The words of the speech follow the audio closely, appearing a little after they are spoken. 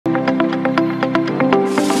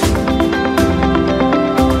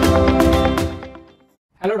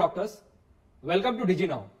Welcome to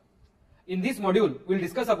DigiNerve. In this module, we will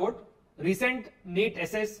discuss about recent NEET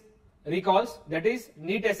SS recalls, that is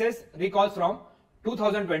NEET SS recalls from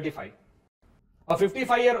 2025. A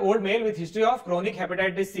 55-year-old male with history of chronic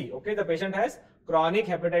hepatitis C. Okay, the patient has chronic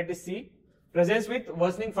hepatitis C, presents with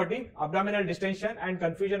worsening fatigue, abdominal distension and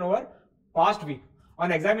confusion over past week.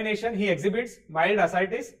 On examination, he exhibits mild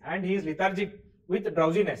ascites and he is lethargic with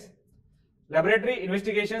drowsiness. Laboratory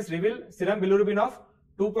investigations reveal serum bilirubin of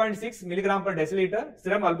 2.6 mg per deciliter,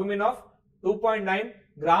 serum albumin of 2.9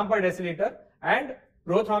 gram per deciliter and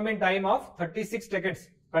prothrombin time of 36 seconds.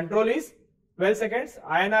 Control is 12 seconds,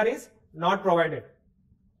 INR is not provided.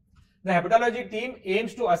 The hepatology team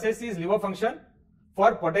aims to assess his liver function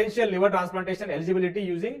for potential liver transplantation eligibility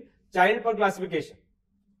using Child-Pugh classification.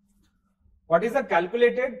 What is the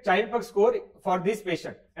calculated Child-Pugh score for this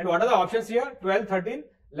patient? And what are the options here? 12, 13,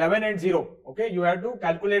 11 and 0. Okay, you have to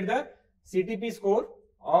calculate the CTP score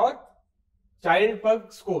or Child-Pugh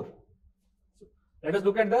score. Let us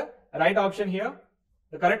look at the right option here.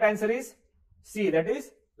 The correct answer is C, that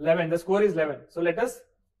is 11. The score is 11. So let us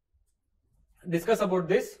discuss about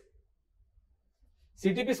this.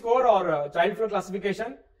 CTP score or Child-Pugh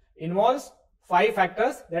classification involves 5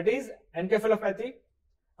 factors, that is encephalopathy,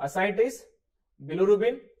 ascites,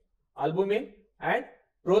 bilirubin, albumin and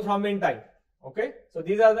prothrombin time. Okay, so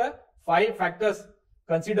these are the 5 factors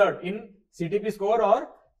considered in CTP score or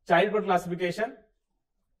Child-Pugh classification.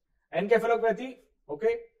 Encephalopathy,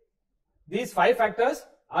 okay, these 5 factors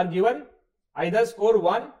are given either score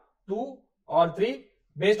 1, 2 or 3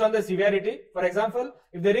 based on the severity. For example,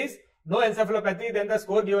 if there is no encephalopathy, then the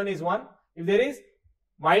score given is 1. If there is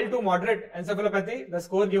mild to moderate encephalopathy, the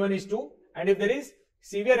score given is 2. And if there is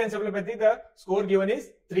severe encephalopathy, the score given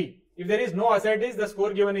is 3. If there is no ascites, the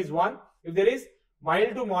score given is 1. If there is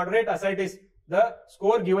mild to moderate ascites, the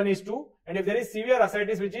score given is 2. And if there is severe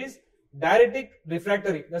ascites which is diuretic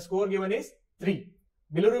refractory, the score given is 3.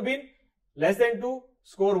 Bilirubin less than 2,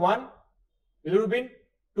 score 1. Bilirubin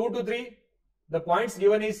 2 to 3, the points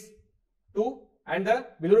given is 2. And the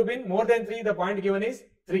bilirubin more than 3, the point given is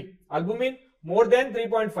 3. Albumin more than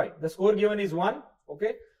 3.5, the score given is 1.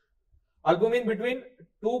 Okay. Albumin between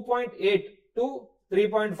 2.8 to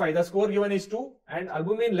 3.5, the score given is 2. And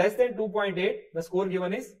albumin less than 2.8, the score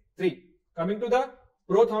given is 3. Coming to the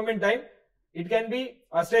prothrombin time, it can be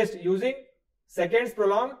assessed using seconds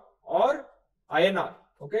prolonged or INR.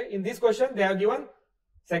 Okay. In this question, they have given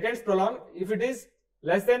seconds prolonged. If it is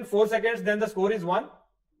less than 4 seconds, then the score is 1.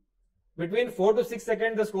 Between 4 to 6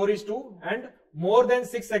 seconds, the score is 2. And more than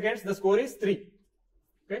 6 seconds, the score is 3.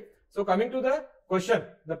 Okay. So coming to the question,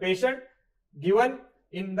 the patient given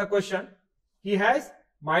in the question, he has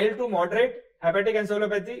mild to moderate hepatic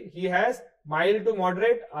encephalopathy. He has mild to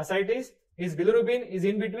moderate ascites. His bilirubin is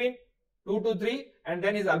in between 2 to 3 and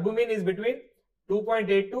then his albumin is between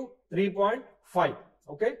 2.8 to 3.5.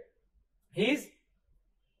 Okay. His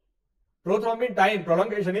prothrombin time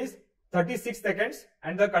prolongation is 36 seconds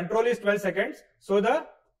and the control is 12 seconds. So the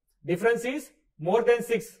difference is more than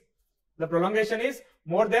 6. The prolongation is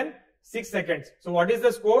more than 6 seconds. So what is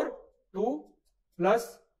the score? 2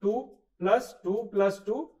 plus 2 plus 2 plus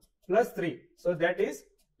 2 plus 3. So that is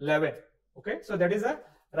 11. Okay. So that is the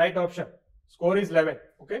right option. Score is 11.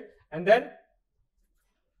 Okay. And then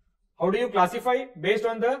how do you classify? Based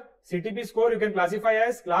on the CTP score, you can classify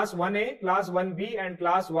as class 1A, class 1B and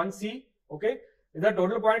class 1C. Okay. If the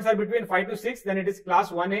total points are between 5 to 6, then it is class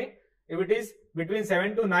 1A. If it is between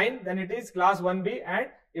 7 to 9, then it is class 1B. And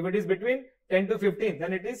if it is between 10 to 15,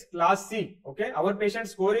 then it is class C. Okay. Our patient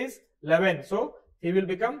score is 11. So he will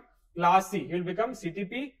become class C. He will become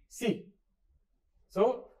CTP C.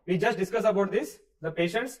 So we just discussed about this. The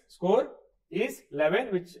patient's score is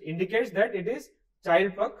 11, which indicates that it is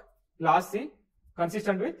Child-Pugh class C,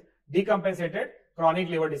 consistent with decompensated chronic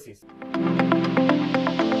liver disease.